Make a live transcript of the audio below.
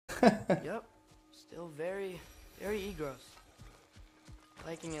Yep. Still very egros.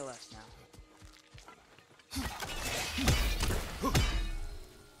 Liking it less now.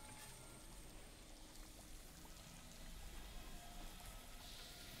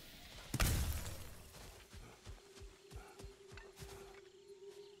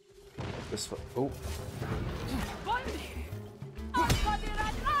 This one. Oh.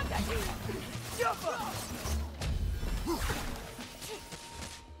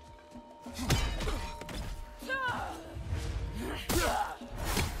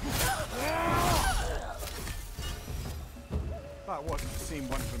 That wasn't the same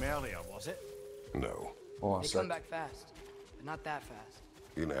one from earlier, was it? No. Hold on a They sec. come back fast, but not that fast.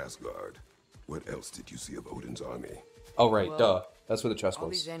 In Asgard, what else did you see of Odin's army? Oh, right. Well, Duh. That's where the chest All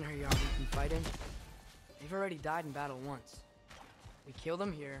was. these Einherjar we've been fighting, they've already died in battle once. We kill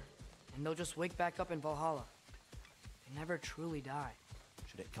them here, and they'll just wake back up in Valhalla. They never truly die.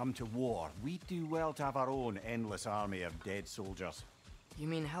 Should it come to war, we do well to have our own endless army of dead soldiers. You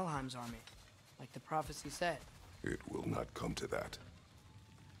mean Helheim's army, like the prophecy said? It will not come to that.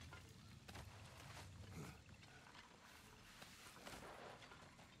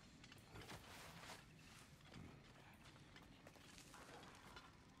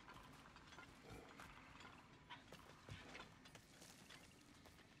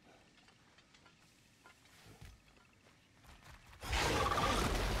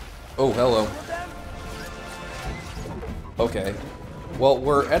 Oh, hello. Okay. Well,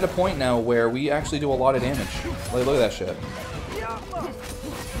 we're at a point now where we actually do a lot of damage. Like, look at that shit.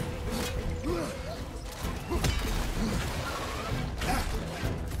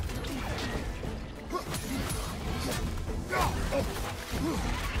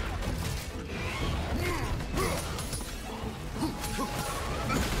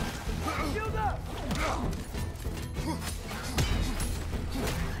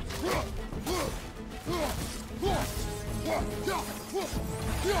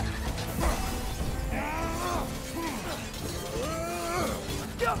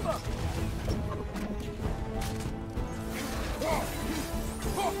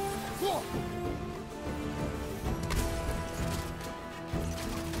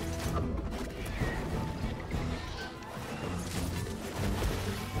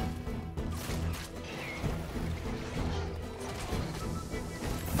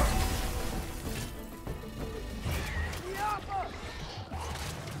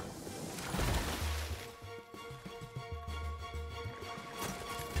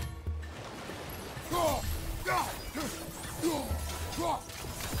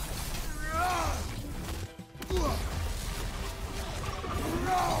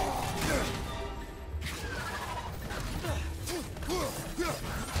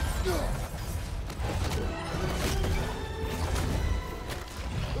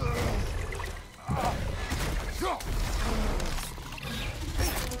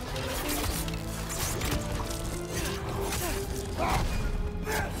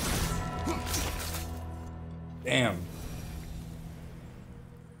 Damn.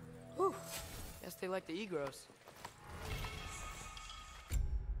 Whew. Guess they like the egros.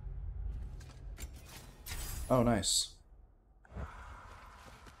 Oh, nice.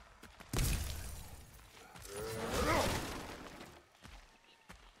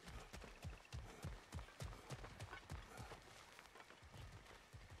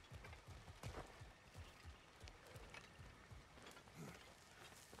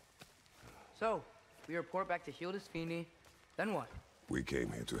 So, we report back to Hildisvini, then what? We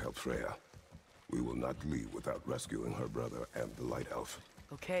came here to help Freya. We will not leave without rescuing her brother and the Light Elf.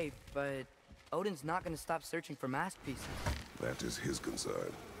 Okay, but Odin's not gonna stop searching for mask pieces. That is his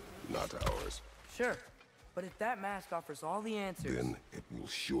concern, not ours. Sure, but if that mask offers all the answers... Then it will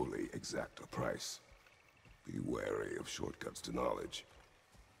surely exact a price. Be wary of shortcuts to knowledge.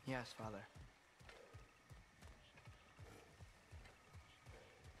 Yes, Father.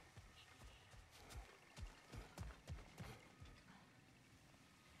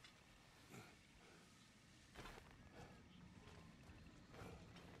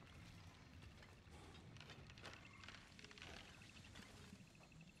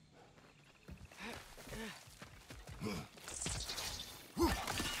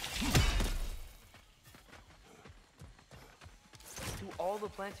 Do all the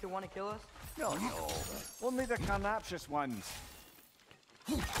plants here want to kill us? No, no. Only the carnivorous ones.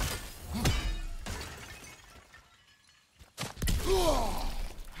 Oh,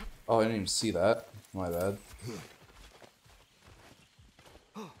 I didn't even see that. My bad.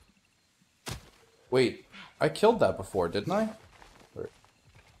 Wait, I killed that before, didn't I? Or...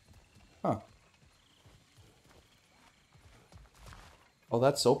 Huh. Oh,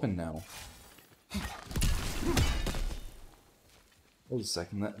 that's open now. Wait a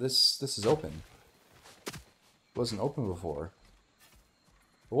second. This is open. It wasn't open before.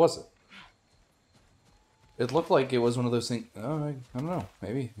 Or was it? It looked like it was one of those things. Oh, I don't know.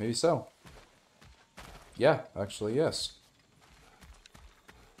 Maybe so. Yeah, actually, yes.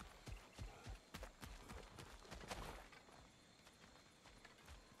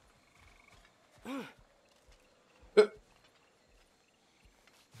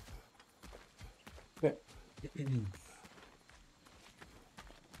 Okay.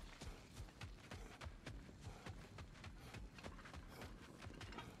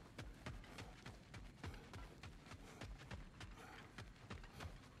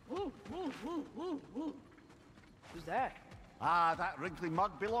 Who's that? Ah, that wrinkly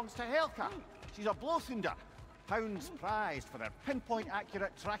mug belongs to Helka. She's a blowthunder. Hounds prized for their pinpoint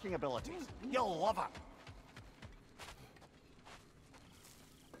accurate tracking abilities. You'll love her.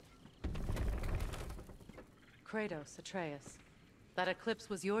 Kratos, Atreus. That eclipse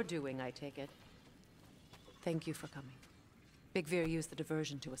was your doing, I take it. Thank you for coming. Big Veer used the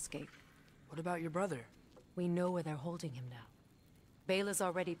diversion to escape. What about your brother? We know where they're holding him now. Bela's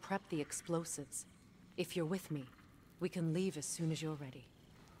already prepped the explosives. If you're with me, we can leave as soon as you're ready.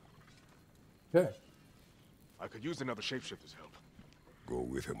 Okay. I could use another shapeshifter's help. Go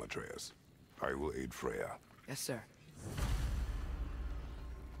with him, Atreus. I will aid Freya. Yes, sir.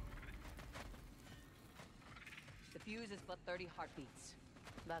 The fuse is but 30 heartbeats.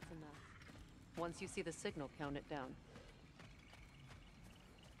 That's enough. Once you see the signal, count it down.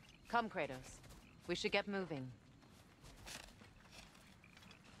 Come, Kratos. We should get moving.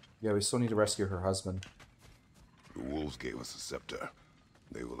 Yeah, we still need to rescue her husband. The wolves gave us a scepter.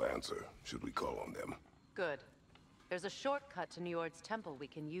 They will answer, should we call on them. Good. There's a shortcut to Njord's temple we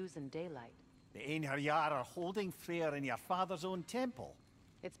can use in daylight. The Einherjar are holding Freyr in your father's own temple.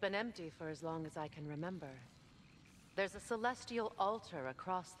 It's been empty for as long as I can remember. There's a celestial altar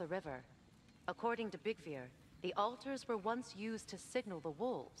across the river. According to Big Veer, the altars were once used to signal the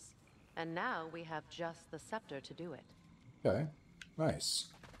wolves. And now we have just the scepter to do it. Okay.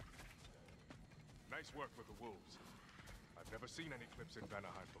 Nice. Nice work with the wolves. I've never seen any clips in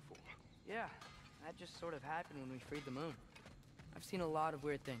Vanaheim before. Yeah, that just sort of happened when we freed the moon. I've seen a lot of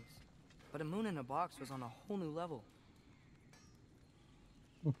weird things, but a moon in a box was on a whole new level.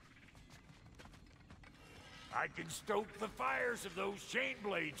 I can stoke the fires of those chain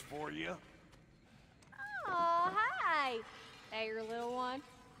blades for you. Oh, hi. There, little one.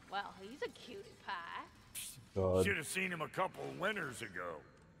 Well, he's a cutie pie. God. Should have seen him a couple winters ago.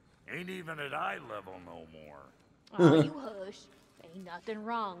 Ain't even at eye level no more. Oh, you hush. Ain't nothing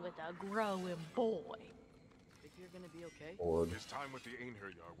wrong with a growing boy. Think you're gonna be okay? Lord. His time with the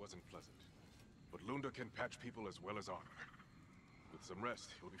Einherjar wasn't pleasant, but Lunda can patch people as well as honor. With some rest,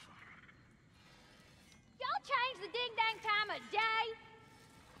 he'll be fine. Y'all change the ding-dang time of day?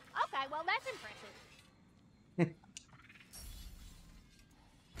 Okay, well, that's impressive.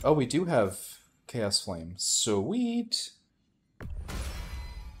 Oh, we do have Chaos Flame. Sweet.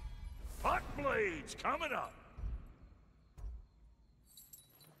 Hot blades coming up.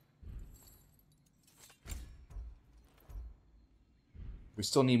 We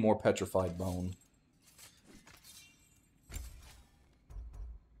still need more petrified bone.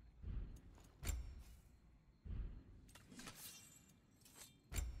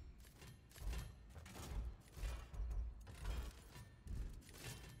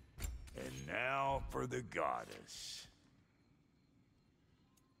 And now for the goddess.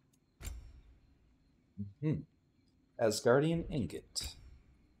 Asgardian Ingot.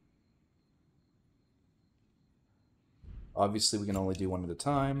 Obviously, we can only do one at a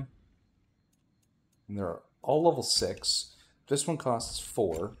time. And they're all level 6. This one costs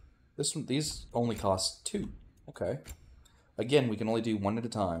 4. These only cost 2. Okay. Again, we can only do one at a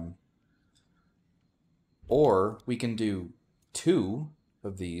time. Or we can do 2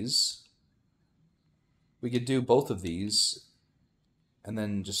 of these. We could do both of these. And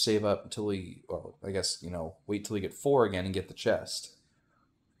then just save up until we, well, I guess, wait till we get 4 again and get the chest.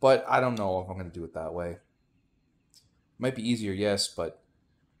 But I don't know if I'm going to do it that way. Might be easier, yes, but,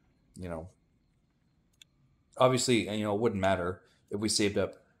 obviously, it wouldn't matter if we saved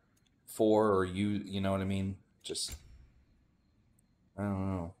up 4 or you know what I mean? Just, I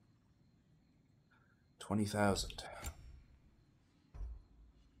don't know. 20,000.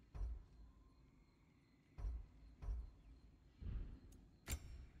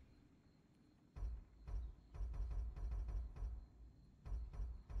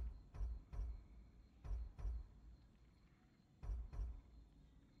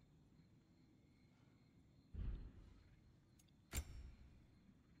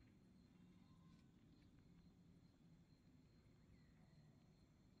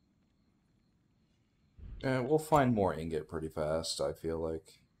 We'll find more ingot pretty fast, I feel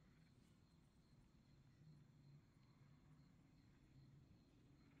like.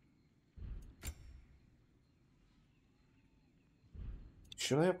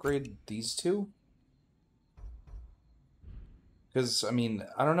 Should I upgrade these two? Because, I mean,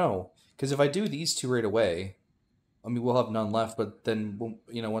 I don't know. Because if I do these two right away, I mean, we'll have none left, but then,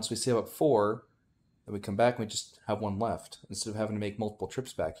 you know, once we save up 4, then we come back and we just have 1 left, instead of having to make multiple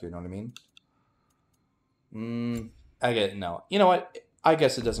trips back here, you know what I mean? I get it, no. You know what? I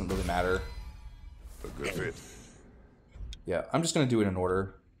guess it doesn't really matter. A good fit. Yeah, I'm just going to do it in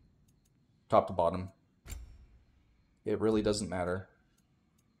order. Top to bottom. It really doesn't matter.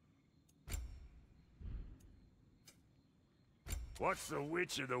 What's the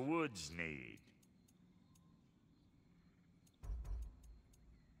Witch of the Woods need?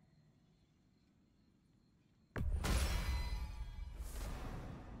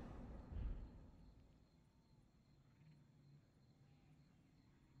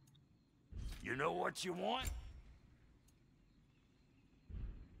 You know what you want?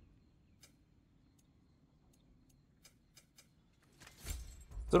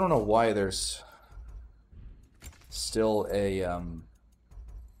 I don't know why there's still a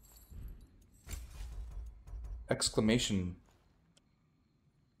exclamation,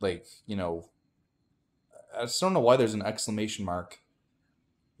 like, you know, I just don't know why there's an exclamation mark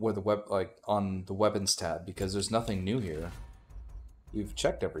where the on the weapons tab, because there's nothing new here. We've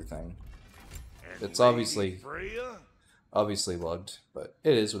checked everything. And It's Lady Freya? obviously bugged, but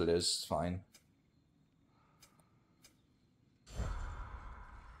it is what it is. It's fine.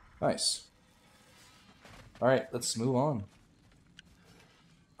 Nice. Alright, let's move on.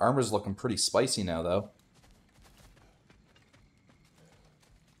 Armor's looking pretty spicy now, though.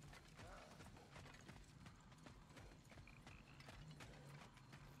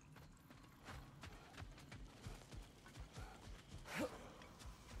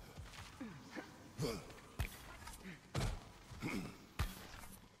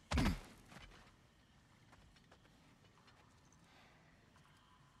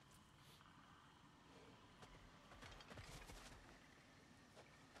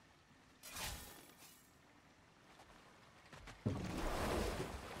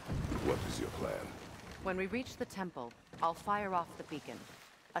 What is your plan? When we reach the temple, I'll fire off the beacon.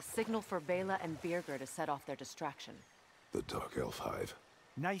 A signal for Bela and Birger to set off their distraction. The Dark Elf Hive.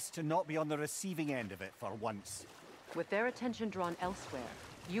 Nice to not be on the receiving end of it for once. With their attention drawn elsewhere,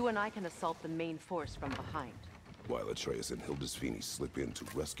 you and I can assault the main force from behind. While Atreus and Hildisvini slip in to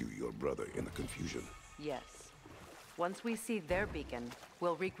rescue your brother in the confusion. Yes. Once we see their beacon,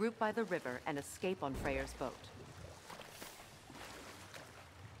 we'll regroup by the river and escape on Freyr's boat.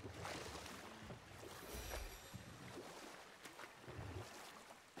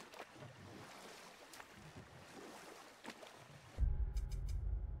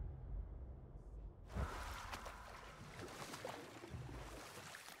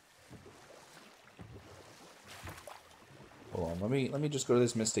 Hold on, let me just go to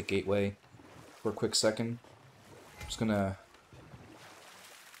this Mystic Gateway for a quick second. I'm just gonna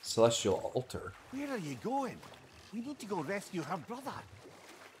Celestial Altar. Where are you going? We need to go rescue her brother.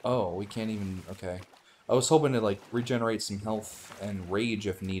 Oh, we can't even... Okay. I was hoping to, like, regenerate some health and rage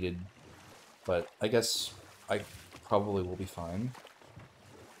if needed. But I guess I probably will be fine.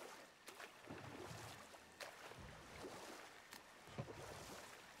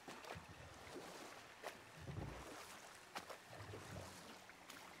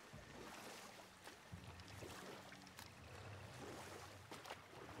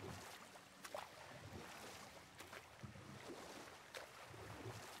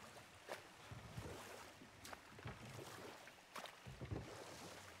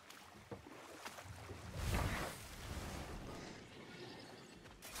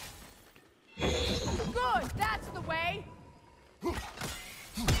 Good, that's the way.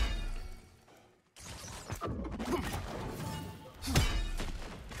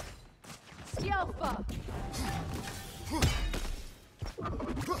 Stjelfa.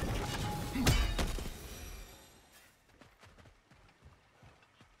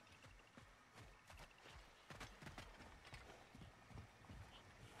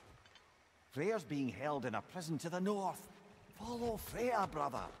 Freya's being held in a prison to the north. Follow Freya,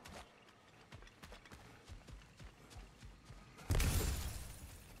 brother.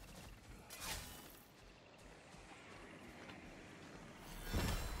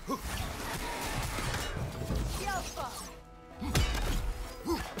 Stjelfa.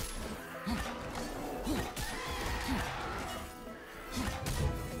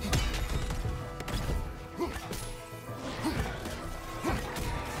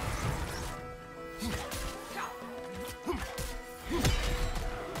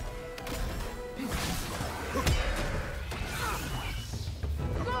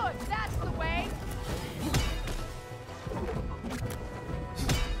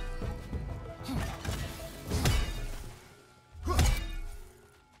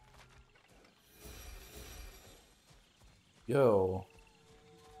 Yo.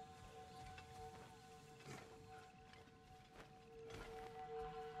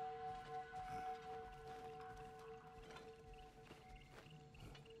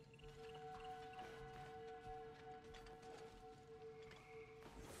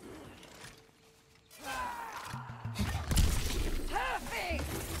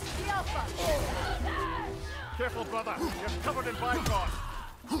 Careful, brother. You're covered in bygone.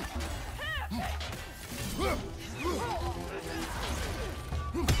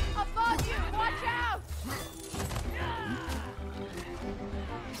 Above you! Watch out!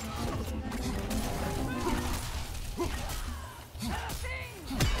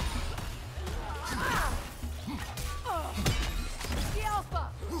 The Alpha!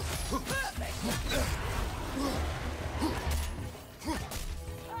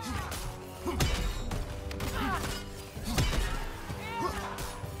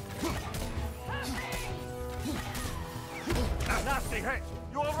 Nasty hit.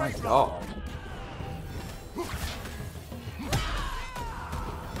 You all My right, brother? God.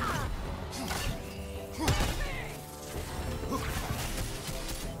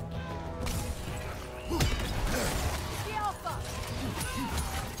 The Alpha!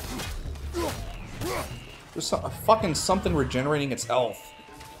 There's fucking something regenerating its health.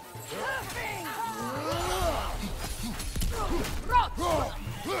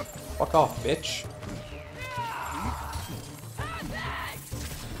 Fuck off, bitch.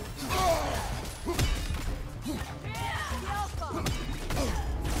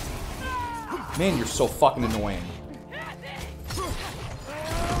 Man, you're so fucking annoying.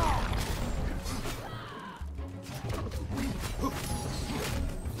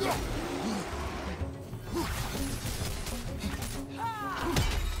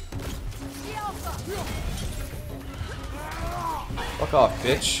 Fuck off,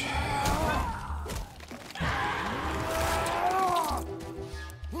 bitch.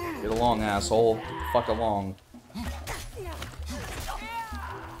 Get along, asshole. Get the fuck along.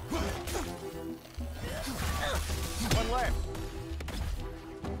 One left.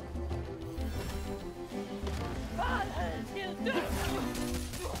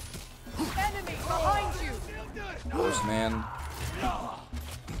 Enemy behind you! Gross, man.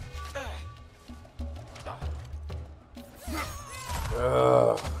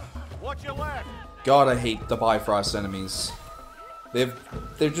 Ugh. Watch your left. God, I hate the Bifrost enemies.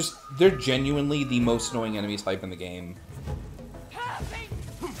 They're genuinely the most annoying enemy type in the game.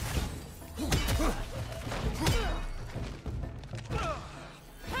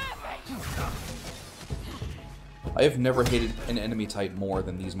 I have never hated an enemy type more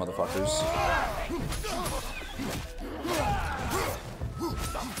than these motherfuckers.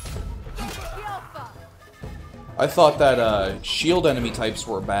 I thought that shield enemy types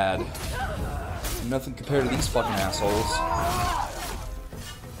were bad. Nothing compared to these fucking assholes.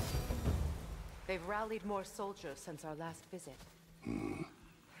 They've rallied more soldiers since our last visit.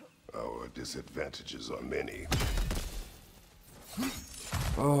 Our disadvantages are many.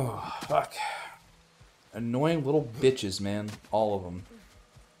 Oh, fuck. Annoying little bitches, man. All of them.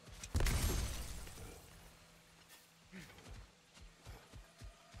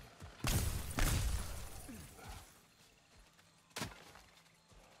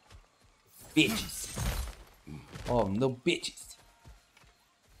 Bitches. Oh, no bitches.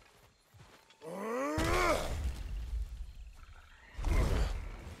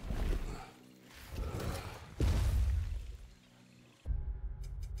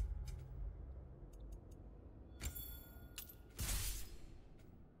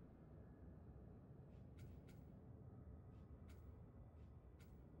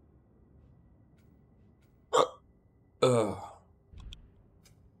 Ugh.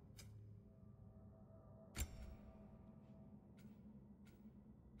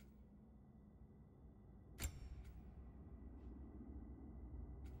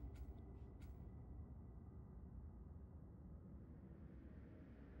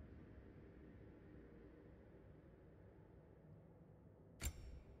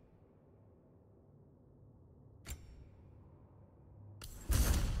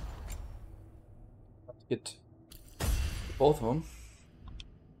 Get both of them.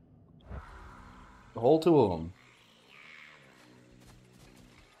 The whole two of them.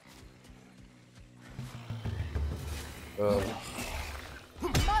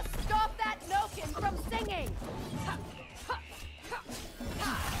 Must stop that Nokin from singing!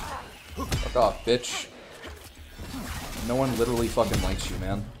 Fuck off, bitch. No one literally fucking likes you,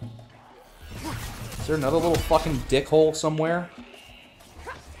 man. Is there another little fucking dickhole somewhere?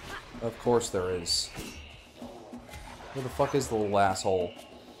 Of course there is. Where the fuck is the little asshole?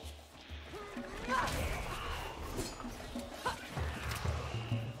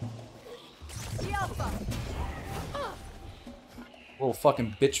 Little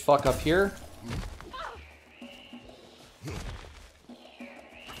fucking bitch fuck up here.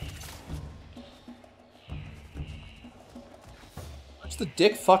 Where's the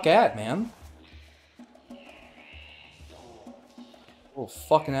dick fuck at, man? Little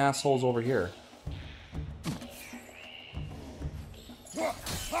fucking assholes over here.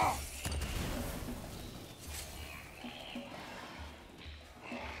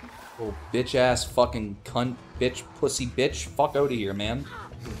 Little bitch ass fucking cunt bitch pussy bitch. Fuck out of here, man.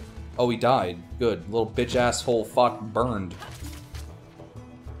 Oh, he died. Good. Little bitch asshole fuck burned.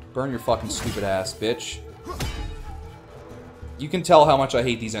 Burn your fucking stupid ass, bitch. You can tell how much I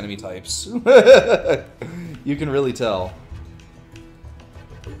hate these enemy types. You can really tell.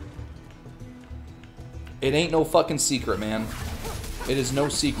 It ain't no fucking secret, man. It is no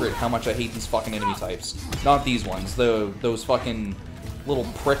secret how much I hate these fucking enemy types. Not these ones. Those fucking little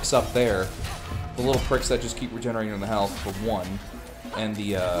pricks up there. The little pricks that just keep regenerating the health, for one. And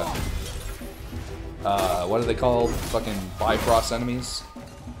the, what are they called? Fucking Bifrost enemies?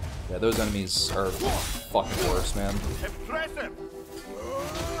 Yeah, those enemies are fucking worse, man. Impressive!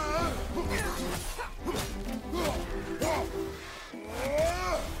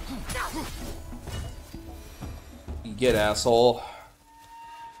 You get, asshole.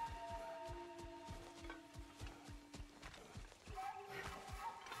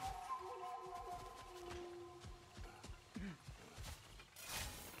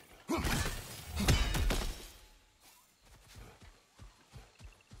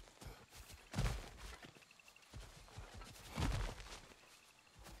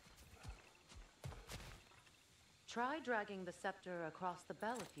 Try dragging the scepter across the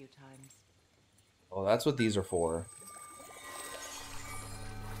bell a few times. Oh, that's what these are for.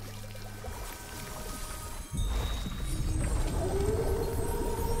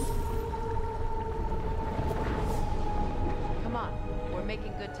 Come on, we're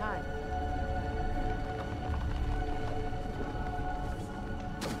making good time.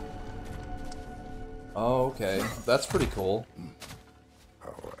 Oh, okay. That's pretty cool.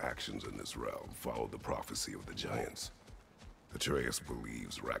 Our actions in this realm follow the prophecy of the giants. Atreus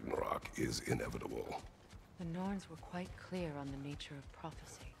believes Ragnarok is inevitable. The Norns were quite clear on the nature of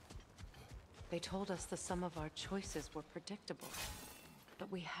prophecy. They told us the sum of our choices were predictable.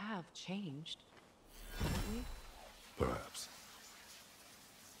 But we have changed, haven't we? Perhaps.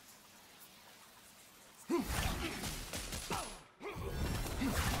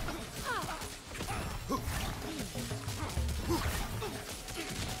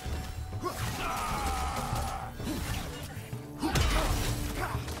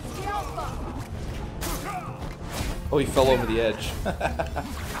 Oh, he fell over the edge.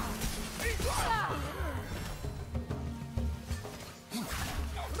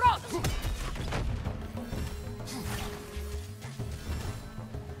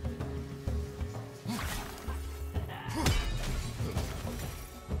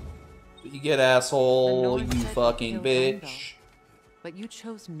 You get, asshole, you fucking bitch. But you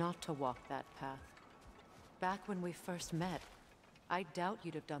chose not to walk that path. Back when we first met, I doubt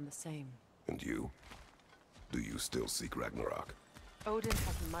you'd have done the same. And you? Do you still seek Ragnarok? Odin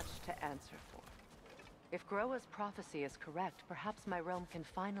has much to answer for. If Groa's prophecy is correct, perhaps my realm can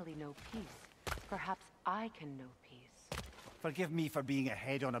finally know peace. Perhaps I can know peace. Forgive me for being a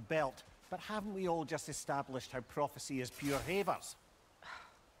head on a belt, but haven't we all just established how prophecy is pure havers?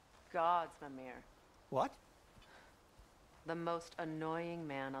 Gods, Mimir. What? The most annoying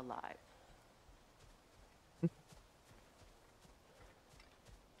man alive.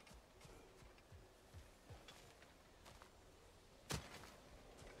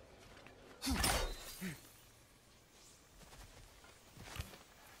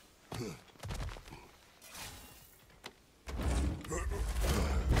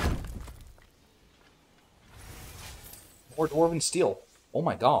 More dwarven steel. Oh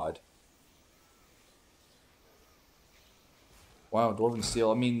my god. Wow, dwarven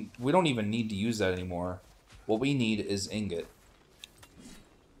steel. I mean, we don't even need to use that anymore. What we need is ingot.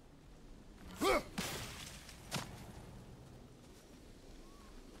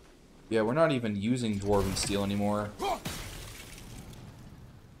 Yeah, we're not even using dwarven steel anymore.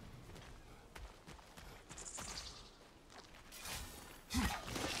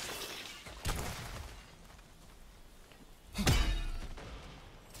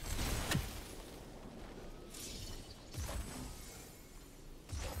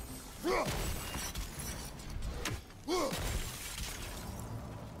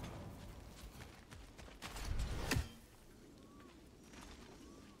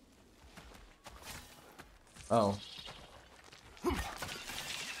 Oh.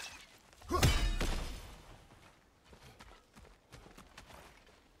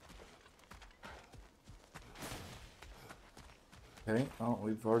 Okay, well,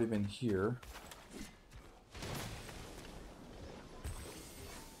 we've already been here.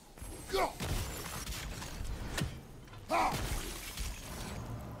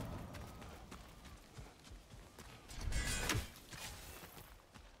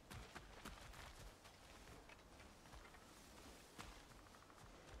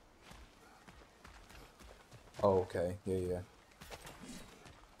 Oh, okay. Yeah.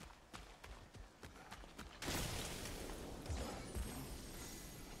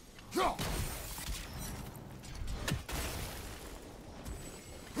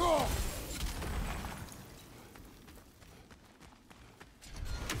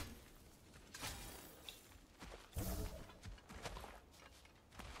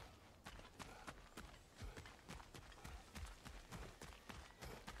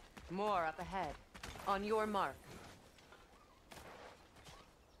 More up ahead. On your mark.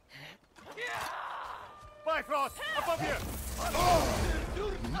 Bifrost, above you!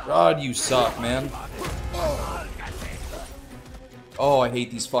 God, you suck, man. Oh, I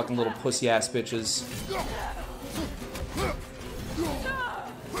hate these fucking little pussy-ass bitches.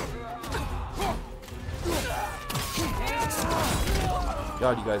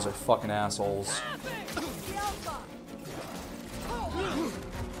 God, you guys are fucking assholes.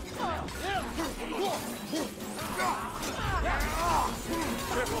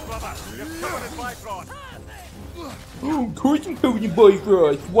 Careful, brother. You're covered in Bifrost. Oh, of course I'm covered in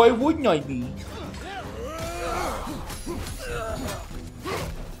Bifrost. Why wouldn't I be?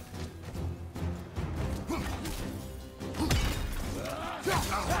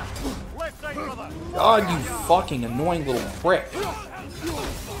 Left side, brother. God, you fucking annoying little prick.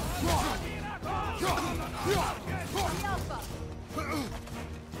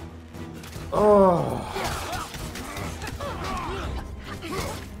 Oh.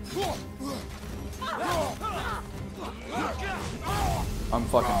 I'm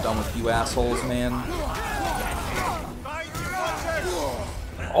fucking done with you assholes, man.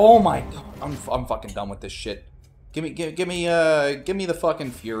 Oh my god, I'm fucking done with this shit. Give me the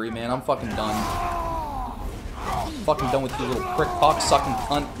fucking fury, man. I'm fucking done. Fucking done with you little prick cock sucking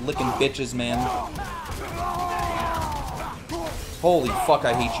cunt licking bitches, man. Holy fuck,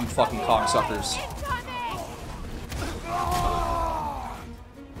 I hate you fucking cocksuckers.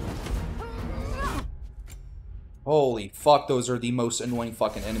 Holy fuck, those are the most annoying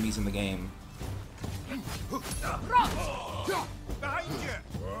fucking enemies in the game. Behind you!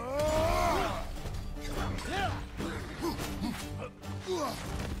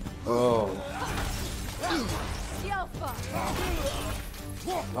 Oh.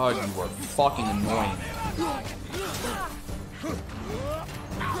 God, you are fucking annoying.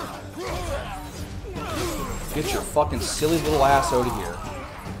 Get your fucking silly little ass out of here.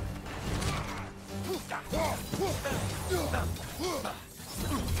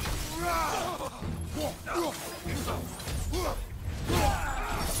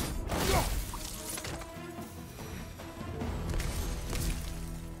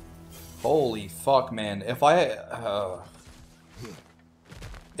 Holy fuck, man. If I...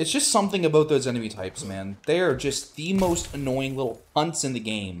 It's just something about those enemy types, man. They are just the most annoying little cunts in the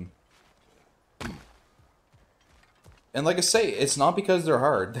game. And like I say, it's not because they're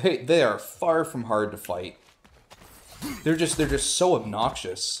hard. They are far from hard to fight. They're just so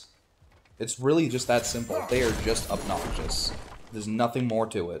obnoxious. It's really just that simple. They are just obnoxious. There's nothing more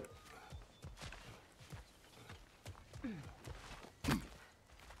to it.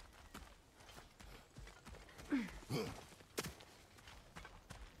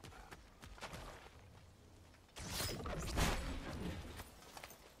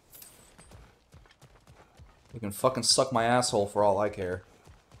 You can fucking suck my asshole for all I care.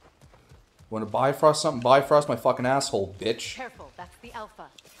 Want to Bifrost something? Bifrost my fucking asshole, bitch. Careful, that's the Alpha.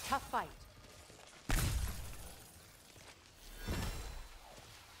 Tough fight.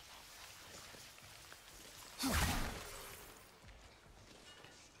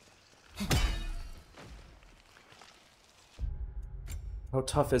 How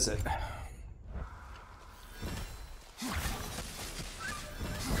tough is it?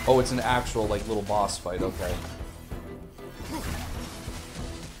 Oh, it's an actual, like, little boss fight, okay.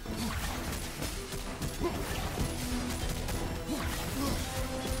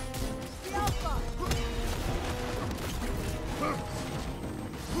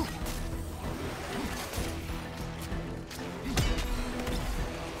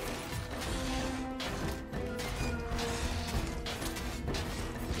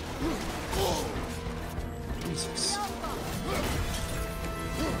 Jesus.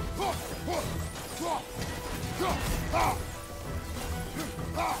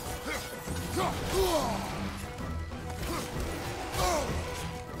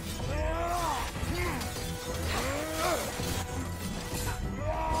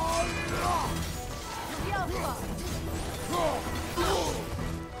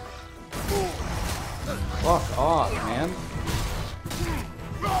 man.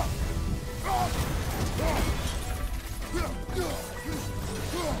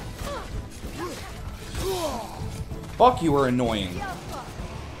 Fuck, you are annoying.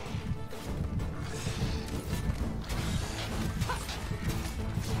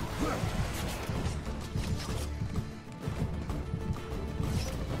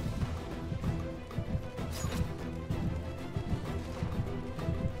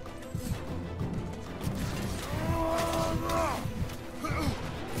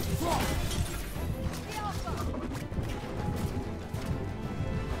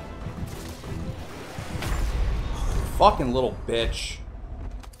 Fucking little bitch.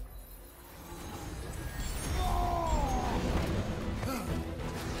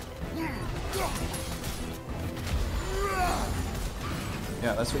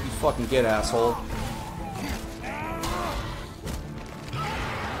 Yeah, that's what you fucking get, asshole.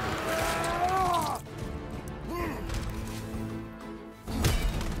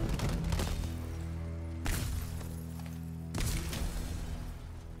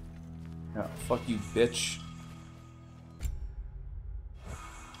 Yeah, fuck you, bitch.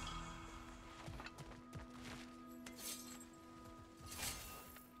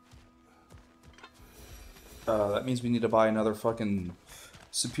 That means we need to buy another fucking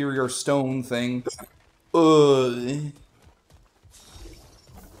superior stone thing. Oh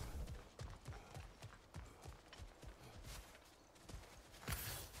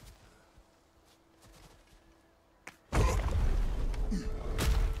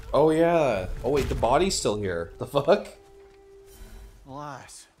yeah. Oh wait, the body's still here. The fuck?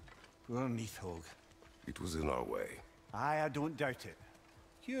 Alas, poor Neathhog. It was in our way. Aye, I don't doubt it.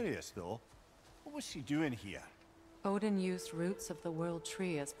 Curious, though. What was she doing here? Odin used roots of the World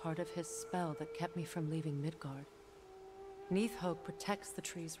Tree as part of his spell that kept me from leaving Midgard. Neathhog protects the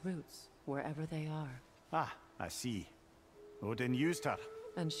tree's roots, wherever they are. Ah, I see. Odin used her.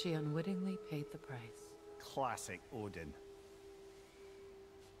 And she unwittingly paid the price. Classic Odin.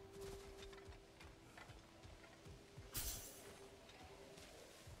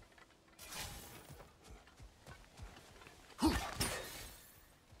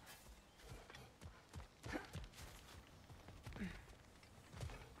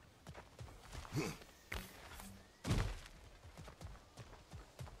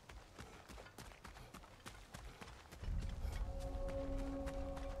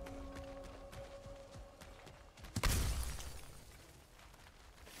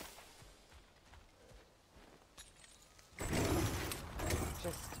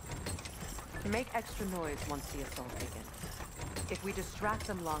 Just make extra noise once the assault begins. If we distract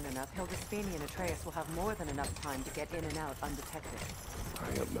them long enough, Hildisvini and Atreus will have more than enough time to get in and out undetected. I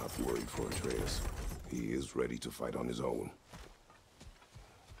am not worried for Atreus. He is ready to fight on his own.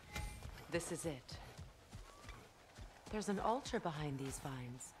 This is it. There's an altar behind these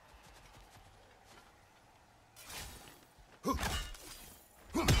vines.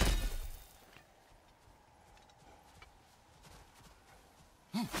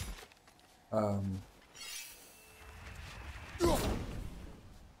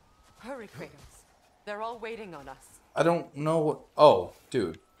 Hurry, Kratos. They're all waiting on us. I don't know what... Oh,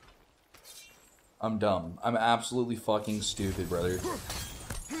 dude. I'm dumb. I'm absolutely fucking stupid, brother.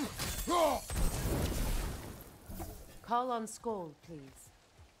 Call on Skoll, please.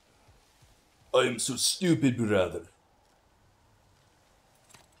 I'm so stupid, brother.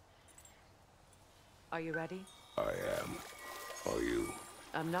 Are you ready? I am. Are you?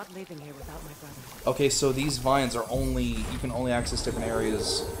 I'm not leaving here without my brother. Okay, so these vines are only... You can only access different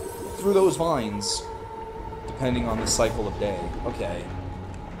areas through those vines, depending on the cycle of day. Okay.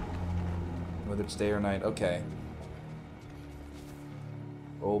 Whether it's day or night. Okay.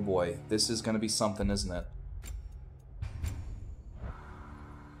 Oh boy. This is gonna be something, isn't it?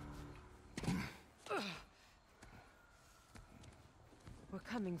 We're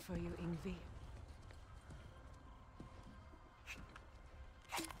coming for you, Yngvi.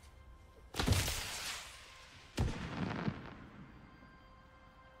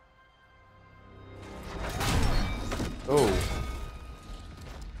 Oh.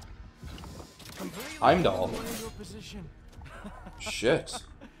 Heimdall. Shit.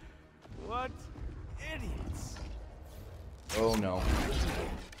 What idiots. Oh no.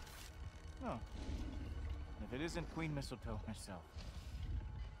 Oh. If it isn't Queen Mistletoe herself.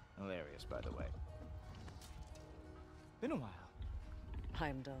 Hilarious, by the way. Been a while.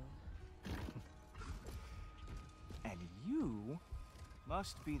 Heimdall. And you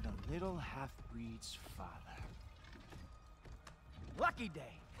must be the little half-breed's father. Lucky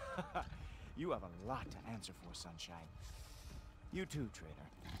day! You have a lot to answer for, Sunshine. You too, traitor.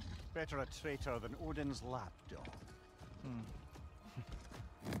 Better a traitor than Odin's lapdog.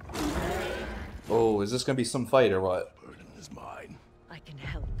 Oh, is this gonna be some fight or what? Burden is mine. I can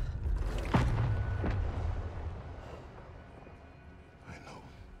help. I know.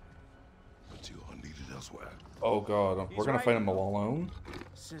 But you are needed elsewhere. Oh god, we're gonna fight him alone?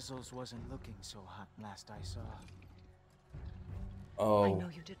 Sizzles wasn't looking so hot last I saw. Oh. I know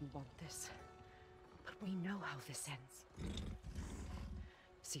you didn't want this, but we know how this ends.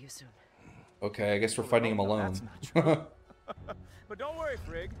 See you soon. Okay, I guess we're fighting him No, alone. that's not true. But don't worry,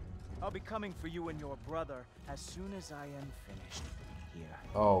 Frigg. I'll be coming for you and your brother as soon as I am finished here.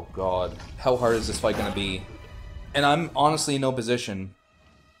 Oh god. How hard is this fight gonna be? And I'm honestly in no position.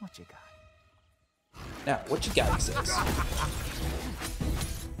 What you got? Now, what you got, he says.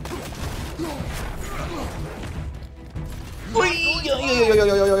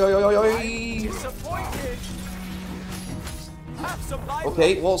 Disappointed. Have some life.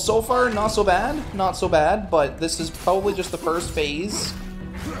 Okay, well, so far, not so bad. Not so bad, but this is probably just the first phase.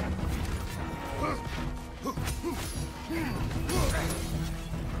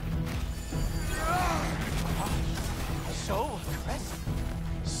 So aggressive.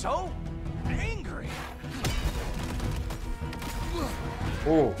 So angry.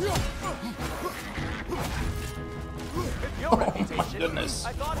 Oh. With your reputation, goodness.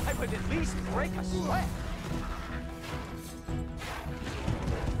 I thought I would at least break a sweat.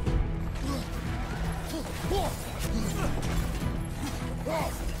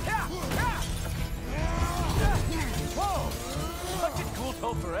 Whoa! What did Cool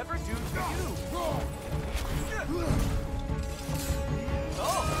Toe forever do to you?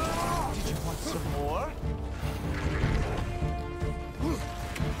 Oh, did you want some more?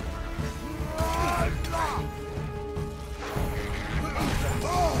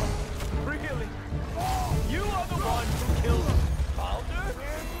 Really? You are the one who killed Baldur?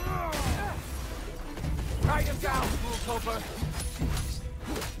 Write him down, Cool Topher.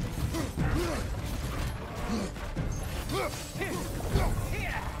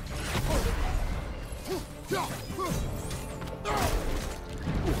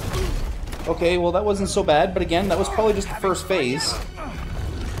 Okay, well, that wasn't so bad, but again, that was probably just the first phase.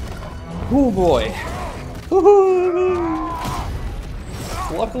 Oh boy.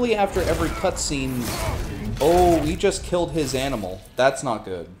 Luckily, after every cutscene... Oh, we just killed his animal. That's not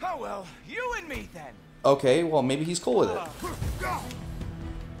good. Oh well, you and me then. Okay, well, maybe he's cool with it.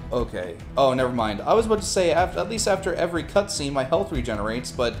 Okay. Oh, never mind. I was about to say, at least after every cutscene, my health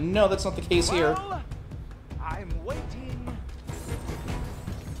regenerates, but no, that's not the case here. Well, I'm waiting.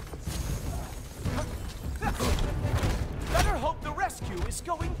 Better hope the rescue is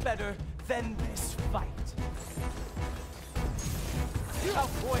going better than this fight. Oh,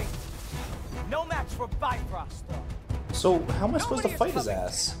 wait. No match for Bifrost, though. So, how am I supposed to Nobody fight is his coming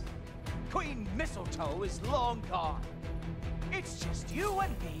ass? back. Queen Mistletoe is long gone. It's just you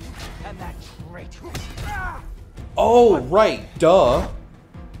and me and that traitor. Ah! Oh, right. Duh.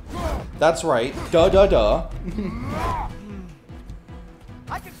 That's right. Duh, duh, duh.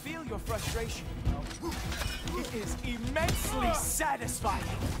 I can feel your frustration, you know. It is immensely satisfying.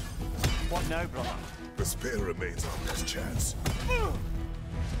 What now, brother? The spear remains our best chance.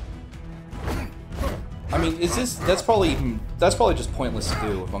 I mean, is this... That's probably just pointless to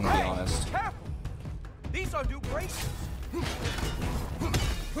do, if I'm gonna be honest. Careful. These are new braces.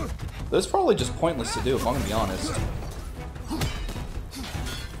 That's probably just pointless to do, if I'm gonna be honest.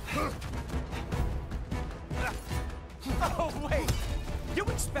 Oh, wait. You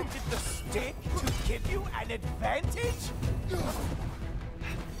expected the stick to give you an advantage?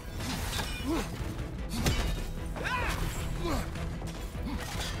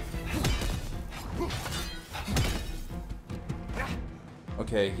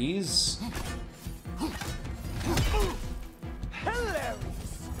 Okay, he's